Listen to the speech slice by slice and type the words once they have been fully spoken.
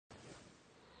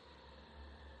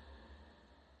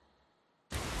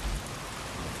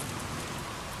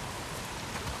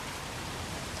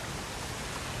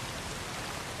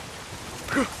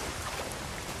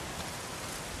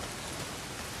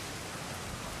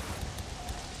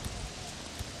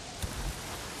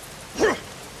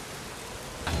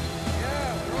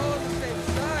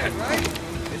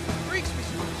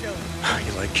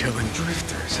killing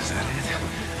drifters, is that it?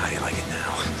 How do you like it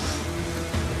now?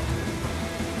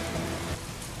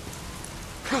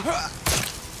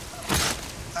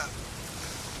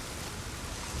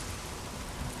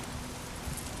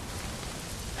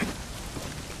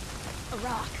 A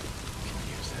rock. Can I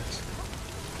use this?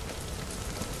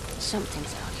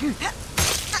 Something's out here.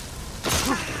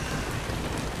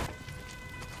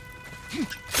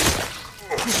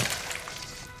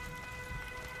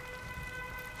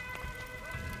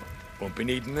 Won't be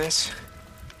needing this.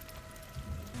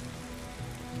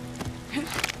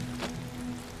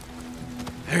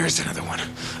 There's another one.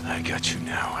 I got you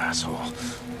now, asshole.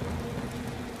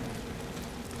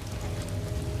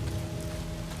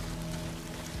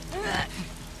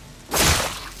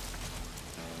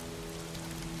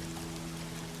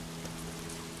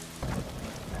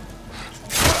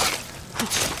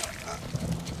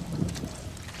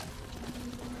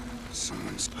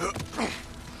 Someone's...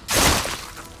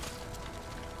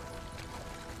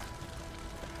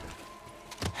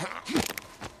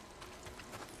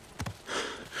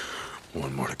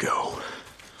 One more to go.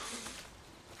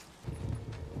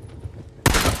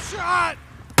 Shot!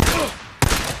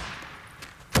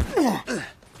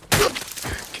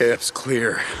 Camp's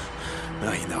clear.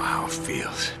 Now you know how it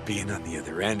feels, being on the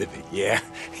other end of it, yeah?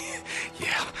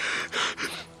 Yeah.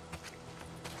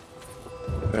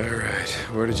 All right,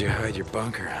 where did you hide your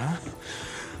bunker, huh?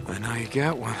 I know you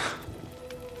got one.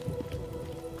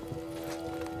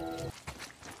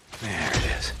 There it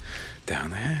is,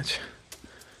 down the hatch.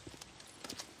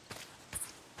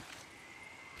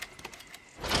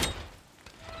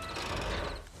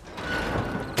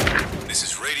 This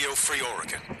is Radio Free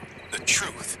Oregon. The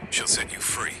truth shall set you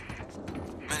free.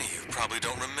 Many of you probably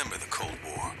don't remember the Cold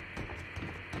War,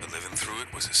 but living through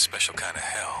it was a special kind of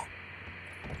hell.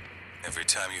 Every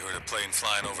time you heard a plane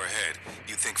flying overhead,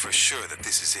 you'd think for sure that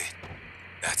this is it.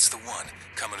 That's the one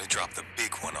coming to drop the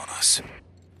big one on us.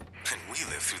 And we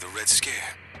lived through the Red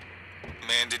Scare.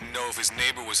 Man didn't know if his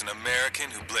neighbor was an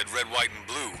American who bled red, white, and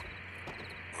blue,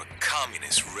 or a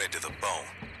communist red to the bone.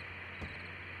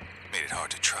 Made it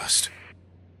hard to trust.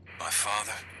 My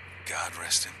father, God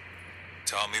rest him,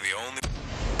 taught me the only...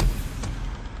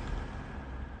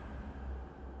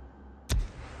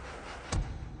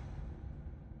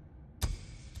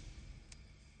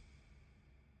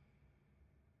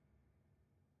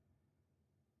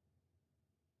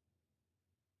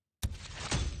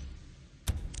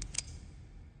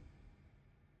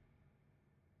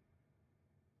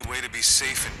 The way to be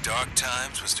safe in dark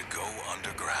times was to go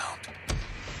underground.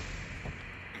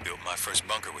 Built my first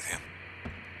bunker with him.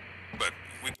 But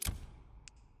we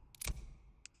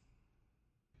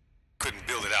couldn't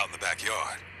build it out in the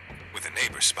backyard, with a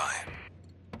neighbor spying.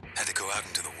 Had to go out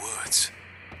into the woods,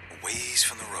 a ways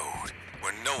from the road,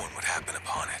 where no one would happen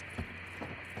upon it.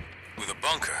 With a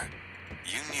bunker,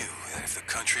 you knew that if the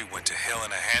country went to hell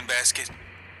in a handbasket,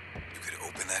 you could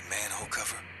open that manhole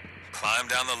cover, climb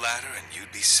down the ladder, and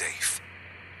you'd be safe.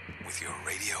 With your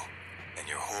radio and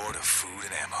your hoard of food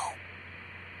and ammo.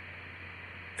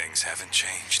 Things haven't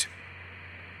changed.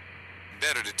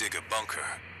 Better to dig a bunker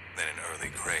than an early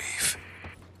grave.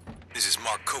 This is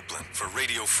Mark Copeland for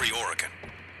Radio Free Oregon.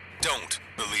 Don't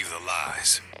believe the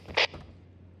lies.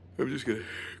 I'm just gonna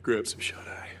grab some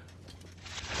shut-eye.